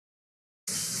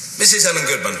Mrs. Helen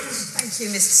Goodman. Thank you,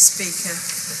 Mr. Speaker.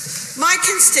 My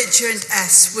constituent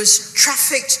S was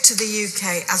trafficked to the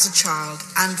UK as a child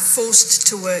and forced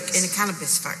to work in a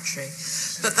cannabis factory,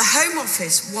 but the Home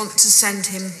Office want to send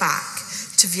him back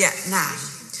to Vietnam.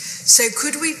 So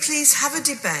could we please have a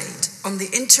debate on the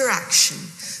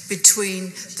interaction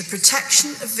between the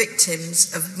protection of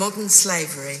victims of modern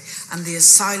slavery and the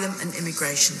asylum and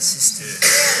immigration system?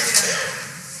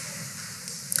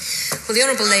 Well, the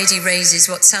Honourable Lady raises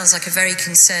what sounds like a very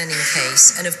concerning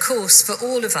case, and of course for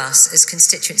all of us as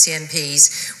constituency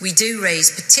MPs we do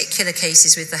raise particular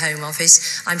cases with the Home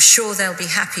Office. I'm sure they'll be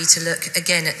happy to look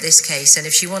again at this case, and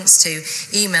if she wants to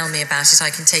email me about it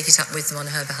I can take it up with them on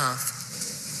her behalf.